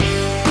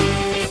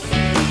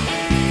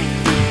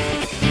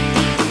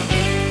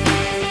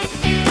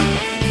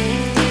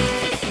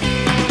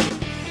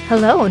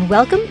Hello and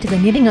welcome to the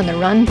Knitting on the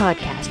Run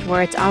podcast,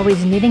 where it's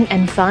always knitting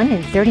and fun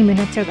in 30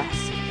 minutes or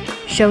less.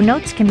 Show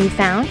notes can be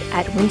found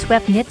at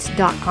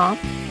windsweptknits.com.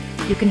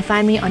 You can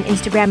find me on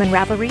Instagram and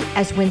Ravelry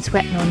as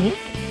windsweptmonique,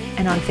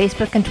 and on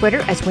Facebook and Twitter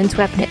as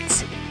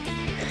windsweptknits.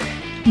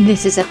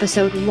 This is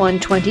episode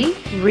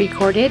 120,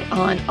 recorded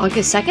on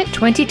August 2nd,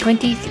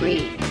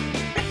 2023.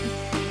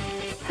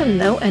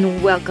 Hello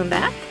and welcome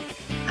back.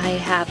 I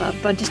have a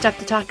bunch of stuff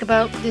to talk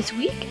about this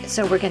week,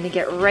 so we're going to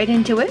get right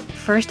into it.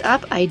 First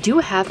up, I do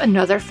have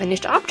another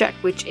finished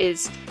object, which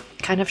is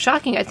kind of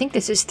shocking. I think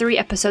this is 3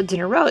 episodes in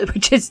a row,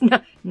 which is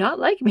not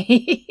like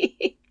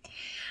me.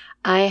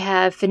 I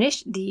have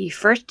finished the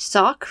first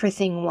sock for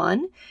Thing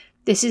 1.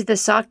 This is the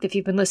sock, if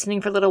you've been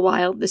listening for a little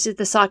while, this is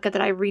the sock that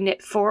I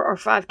reknit 4 or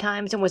 5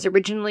 times and was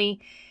originally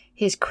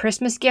his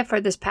Christmas gift for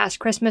this past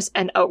Christmas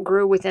and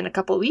outgrew within a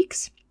couple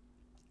weeks.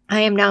 I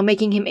am now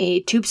making him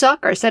a tube sock,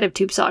 or a set of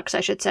tube socks,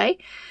 I should say.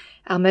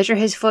 I'll measure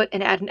his foot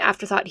and add an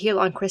afterthought heel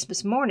on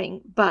Christmas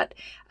morning, but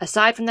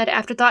aside from that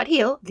afterthought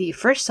heel, the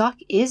first sock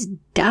is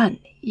done.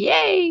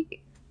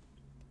 Yay!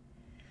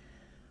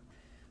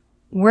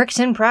 Works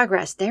in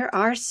progress. There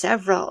are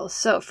several.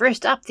 So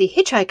first up, the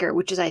Hitchhiker,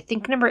 which is I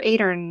think number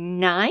 8 or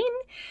 9.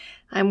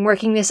 I'm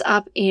working this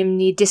up in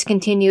the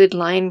discontinued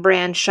Lion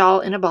Brand shawl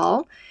in a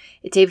ball.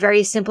 It's a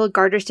very simple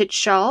garter stitch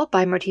shawl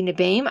by Martina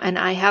Baim, and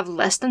I have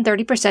less than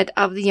 30%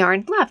 of the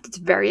yarn left. It's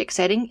very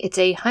exciting. It's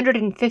a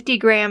 150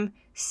 gram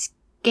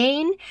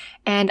skein,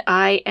 and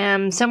I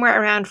am somewhere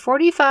around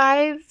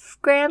 45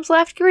 grams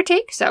left, give or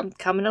take, so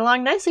coming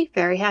along nicely.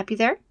 Very happy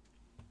there.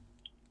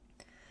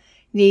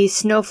 The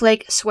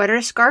Snowflake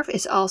sweater scarf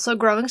is also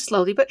growing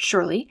slowly but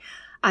surely.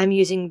 I'm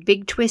using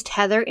Big Twist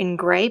Heather in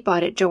gray,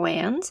 bought at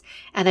Joann's,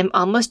 and I'm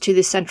almost to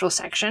the central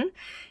section.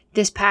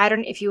 This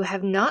pattern, if you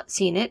have not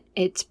seen it,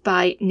 it's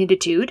by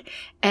Knititude,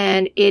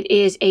 and it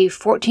is a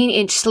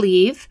 14-inch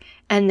sleeve,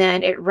 and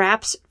then it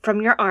wraps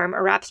from your arm,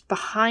 it wraps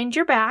behind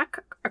your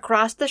back,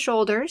 across the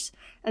shoulders,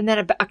 and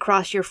then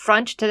across your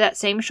front to that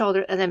same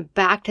shoulder, and then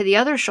back to the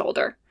other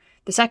shoulder,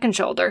 the second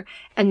shoulder,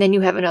 and then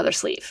you have another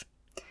sleeve.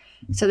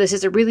 So this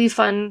is a really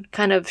fun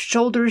kind of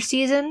shoulder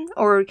season,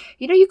 or,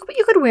 you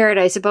could wear it,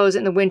 I suppose,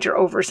 in the winter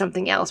over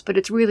something else, but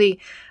it's really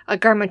a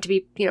garment to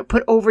be,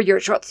 put over your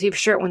short sleeve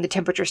shirt when the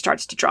temperature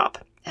starts to drop.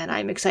 And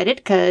I'm excited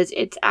because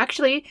it's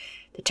actually,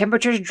 the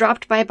temperature's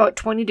dropped by about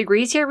 20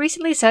 degrees here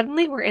recently.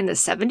 Suddenly we're in the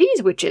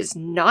 70s, which is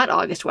not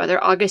August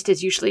weather. August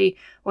is usually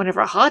one of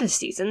our hottest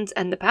seasons,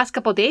 and the past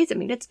couple of days,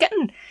 it's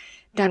getting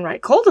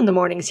downright cold in the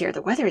mornings here.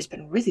 The weather has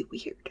been really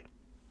weird.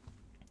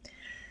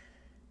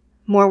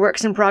 More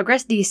works in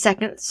progress. The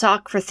second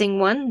sock for Thing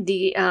 1,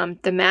 the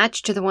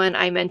match to the one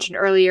I mentioned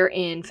earlier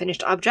in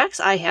Finished Objects.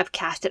 I have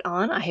cast it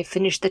on, I have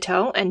finished the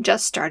toe, and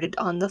just started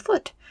on the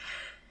foot.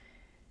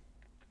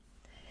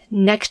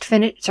 Next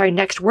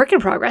work in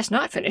progress,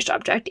 not finished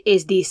object,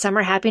 is the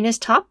Summer Happiness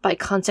top by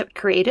Concept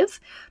Creative.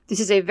 This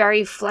is a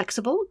very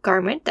flexible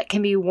garment that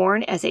can be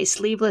worn as a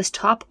sleeveless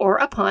top or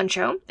a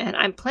poncho, and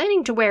I'm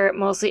planning to wear it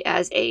mostly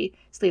as a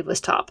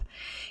sleeveless top.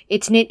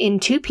 It's knit in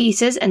 2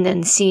 pieces and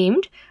then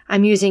seamed.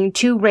 I'm using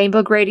 2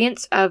 rainbow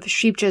gradients of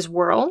Shrieve's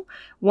Whirl,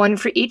 1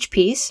 for each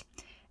piece,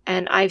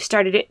 and I've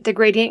started it. The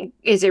gradient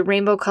is a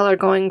rainbow color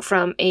going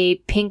from a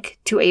pink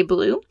to a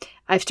blue.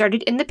 I've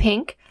started in the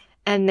pink,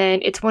 and then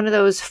it's one of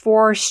those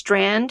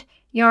 4-strand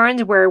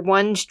yarns where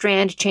 1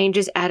 strand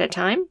changes at a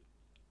time.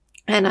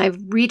 And I've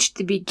reached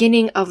the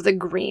beginning of the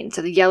green.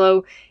 So the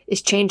yellow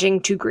is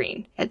changing to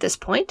green at this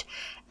point.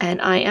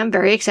 And I am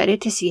very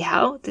excited to see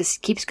how this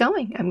keeps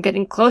going. I'm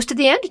getting close to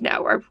the end now.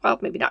 Or, well,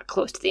 maybe not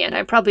close to the end.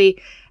 I'm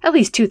probably at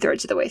least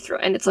 2/3 of the way through.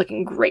 And it's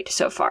looking great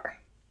so far.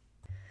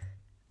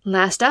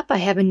 Last up, I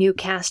have a new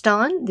cast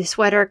on, the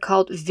sweater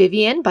called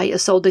Vivian by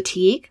Isolde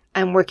Teague.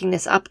 I'm working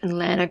this up in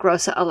Lana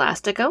Grossa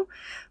Elastico,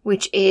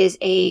 which is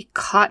a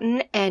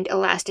cotton and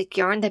elastic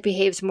yarn that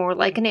behaves more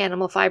like an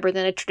animal fiber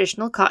than a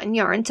traditional cotton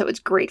yarn, so it's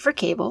great for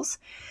cables.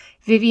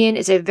 Vivian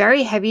is a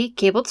very heavy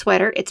cabled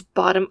sweater. It's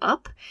bottom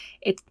up,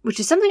 which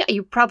is something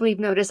you probably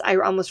noticed I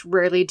almost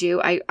rarely do.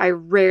 I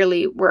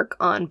rarely work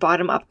on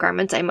bottom up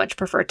garments. I much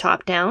prefer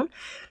top down.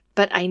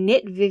 But I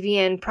knit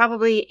Vivian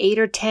probably 8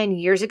 or 10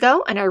 years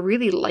ago, and I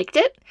really liked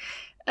it.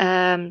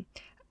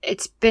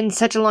 It's been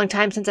such a long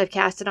time since I've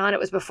cast it on. It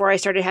was before I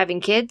started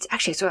having kids.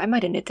 Actually, so I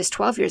might have knit this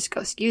 12 years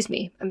ago. Excuse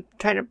me. I'm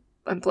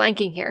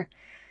blanking here.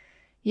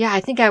 Yeah, I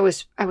think I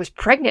was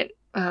pregnant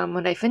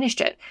when I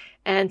finished it.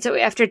 And so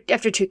after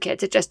 2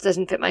 kids, it just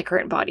doesn't fit my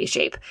current body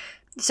shape.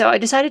 So I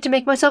decided to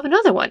make myself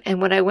another one.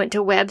 And when I went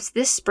to Webb's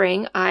this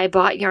spring, I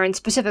bought yarn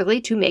specifically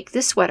to make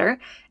this sweater.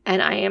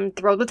 And I am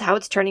thrilled with how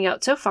it's turning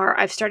out so far.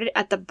 I've started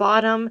at the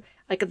bottom,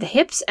 like at the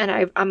hips, and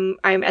I'm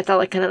at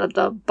the kind of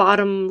the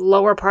bottom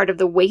lower part of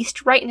the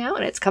waist right now,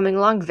 and it's coming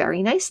along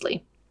very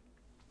nicely.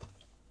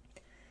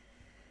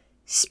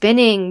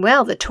 Spinning.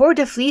 Well, the Tour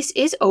de Fleece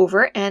is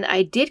over, and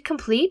I did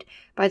complete,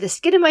 by the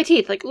skin of my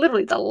teeth, like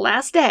literally the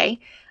last day,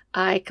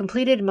 I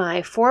completed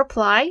my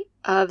 4-ply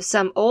of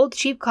some old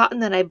cheap cotton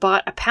that I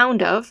bought a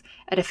pound of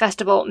at a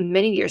festival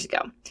many years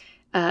ago.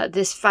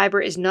 This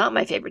fiber is not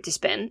my favorite to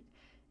spin.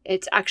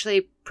 It's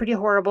actually pretty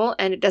horrible,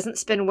 and it doesn't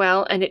spin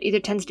well, and it either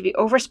tends to be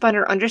overspun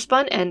or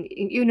underspun, and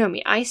you know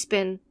me, I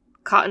spin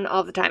cotton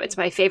all the time. It's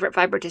my favorite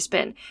fiber to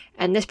spin,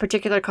 and this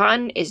particular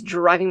cotton is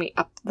driving me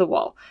up the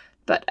wall.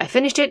 But I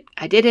finished it,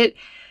 I did it,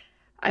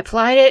 I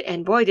plied it,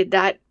 and boy did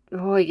that,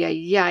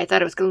 I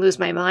thought I was going to lose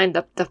my mind.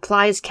 The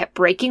plies kept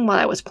breaking while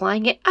I was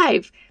plying it.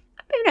 I've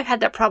had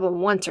that problem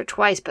once or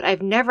twice, but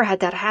I've never had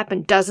that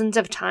happen dozens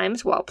of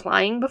times while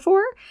plying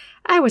before.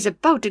 I was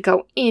about to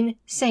go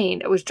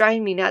insane. It was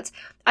driving me nuts.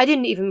 I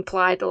didn't even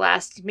ply the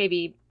last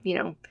maybe,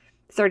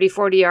 30,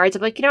 40 yards.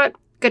 I'm like, you know what?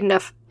 Good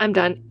enough. I'm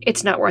done.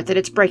 It's not worth it.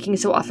 It's breaking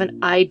so often.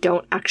 I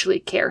don't actually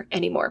care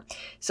anymore.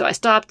 So I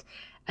stopped,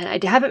 and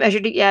I haven't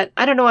measured it yet.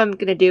 I don't know what I'm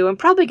going to do. I'm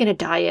probably going to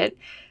dye it.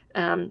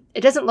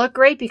 It doesn't look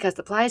great because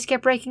the plies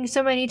kept breaking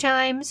so many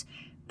times,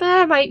 but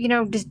I might,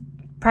 just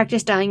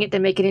practice dyeing it,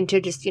 then make it into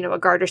just, a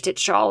garter stitch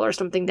shawl or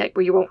something that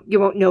where you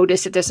won't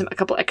notice if there's a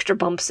couple extra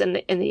bumps in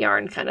the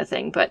yarn kind of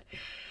thing. But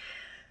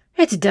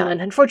it's done.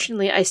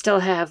 Unfortunately, I still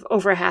have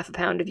over half a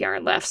pound of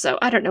yarn left, so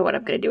I don't know what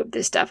I'm going to do with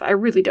this stuff. I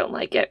really don't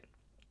like it.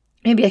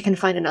 Maybe I can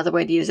find another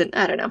way to use it.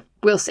 I don't know.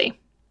 We'll see.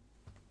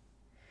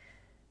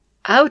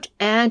 Out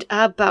and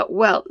about.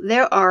 Well,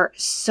 there are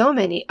so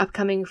many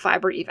upcoming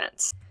fiber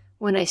events.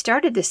 When I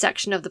started this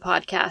section of the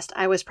podcast,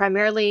 I was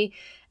primarily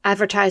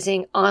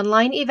advertising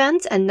online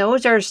events, and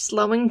those are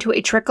slowing to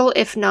a trickle,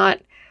 if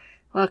not,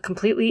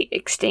 completely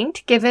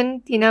extinct,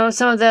 given,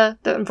 some of the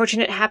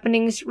unfortunate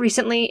happenings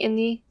recently in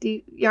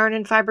the yarn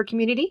and fiber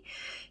community.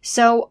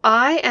 So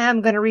I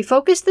am going to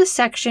refocus this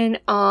section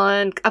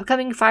on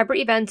upcoming fiber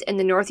events in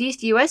the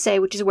Northeast USA,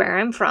 which is where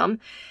I'm from.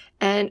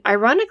 And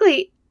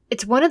ironically,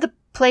 it's one of the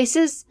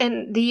places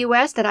in the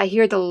US that I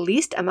hear the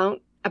least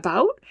amount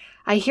about.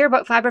 I hear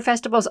about fiber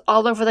festivals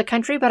all over the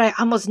country, but I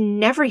almost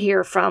never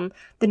hear from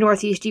the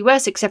Northeast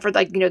US except for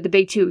the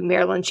big two,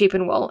 Maryland Sheep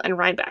and Wool and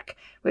Rhinebeck,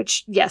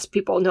 which, yes,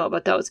 people know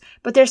about those.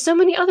 But there's so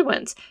many other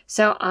ones.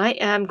 So I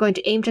am going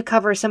to aim to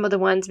cover some of the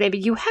ones maybe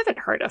you haven't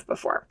heard of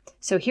before.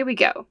 So here we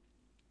go.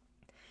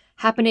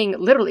 Happening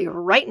literally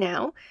right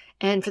now,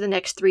 and for the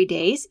next 3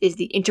 days, is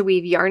the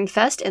Interweave Yarn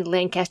Fest in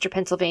Lancaster,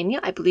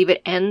 Pennsylvania. I believe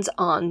it ends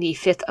on the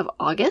 5th of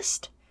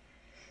August.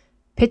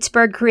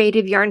 Pittsburgh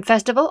Creative Yarn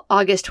Festival,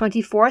 August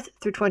 24th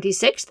through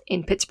 26th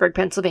in Pittsburgh,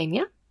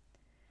 Pennsylvania.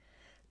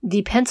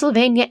 The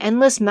Pennsylvania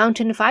Endless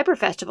Mountain Fiber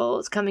Festival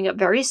is coming up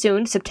very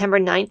soon, September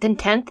 9th and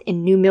 10th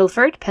in New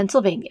Milford,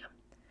 Pennsylvania.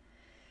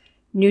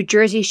 New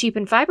Jersey Sheep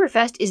and Fiber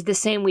Fest is the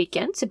same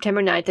weekend,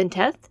 September 9th and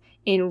 10th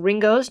in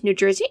Ringgoes, New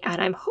Jersey,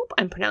 and I hope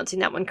I'm pronouncing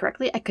that one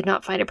correctly. I could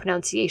not find a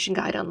pronunciation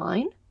guide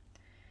online.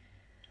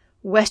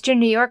 Western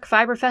New York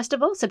Fiber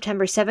Festival,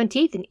 September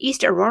 17th in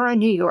East Aurora,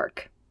 New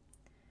York.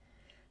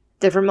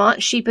 The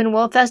Vermont Sheep and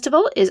Wool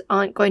Festival is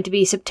going to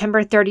be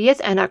September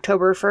 30th and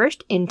October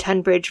 1st in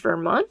Tunbridge,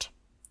 Vermont.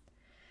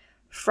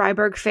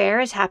 Freiburg Fair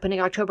is happening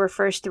October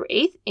 1st through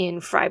 8th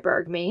in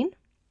Freiburg, Maine.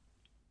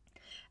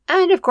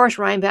 And of course,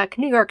 Rhinebeck,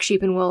 New York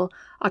Sheep and Wool,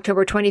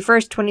 October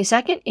 21st,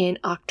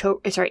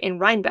 22nd in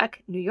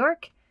Rhinebeck, New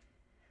York.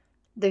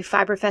 The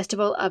Fiber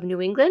Festival of New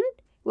England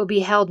will be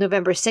held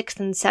November 6th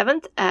and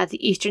 7th at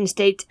the Eastern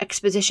States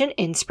Exposition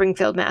in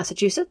Springfield,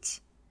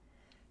 Massachusetts.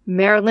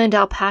 Maryland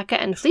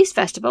Alpaca and Fleece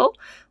Festival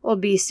will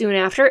be soon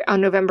after on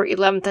November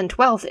 11th and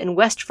 12th in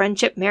West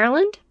Friendship,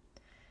 Maryland.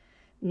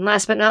 And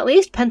last but not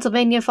least,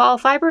 Pennsylvania Fall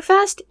Fiber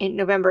Fest in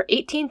November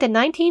 18th and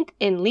 19th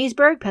in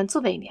Leesburg,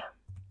 Pennsylvania.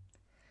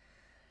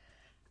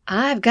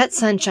 I've got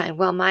sunshine.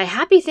 Well, my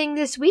happy thing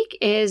this week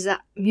is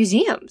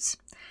museums.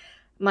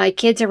 My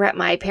kids are at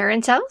my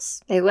parents'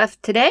 house. They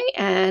left today,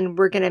 and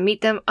we're going to meet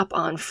them up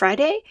on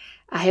Friday.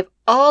 I have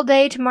all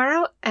day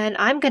tomorrow, and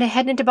I'm going to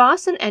head into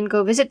Boston and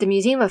go visit the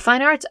Museum of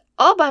Fine Arts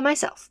all by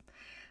myself.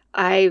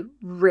 I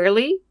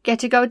rarely get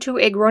to go to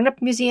a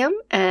grown-up museum,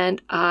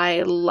 and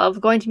I love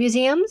going to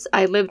museums.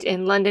 I lived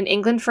in London,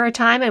 England for a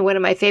time, and one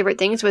of my favorite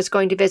things was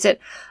going to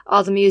visit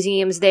all the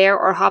museums there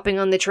or hopping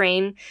on the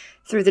train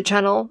through the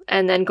tunnel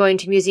and then going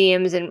to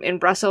museums in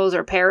Brussels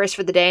or Paris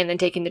for the day and then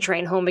taking the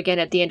train home again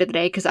at the end of the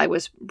day because I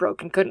was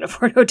broke and couldn't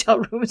afford hotel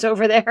rooms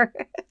over there.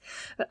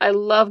 I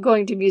love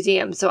going to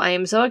museums, so I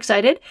am so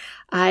excited.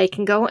 I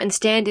can go and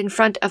stand in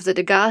front of the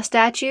Degas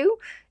statue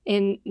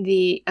in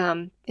the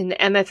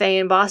MFA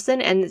in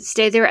Boston and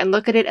stay there and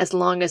look at it as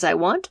long as I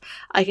want.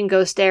 I can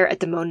go stare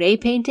at the Monet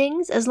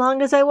paintings as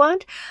long as I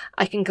want.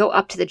 I can go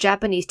up to the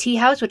Japanese tea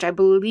house, which I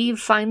believe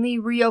finally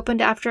reopened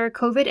after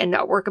COVID, and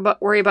not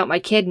worry about my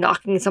kid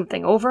knocking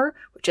something over,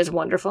 which is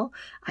wonderful.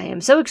 I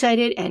am so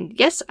excited, and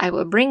yes, I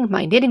will bring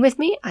my knitting with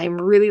me. I'm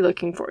really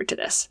looking forward to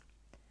this.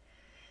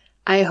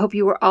 I hope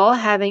you are all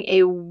having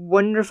a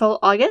wonderful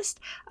August.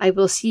 I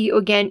will see you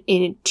again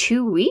in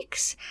 2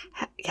 weeks.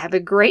 Have a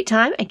great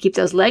time and keep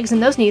those legs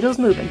and those needles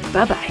moving.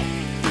 Bye-bye.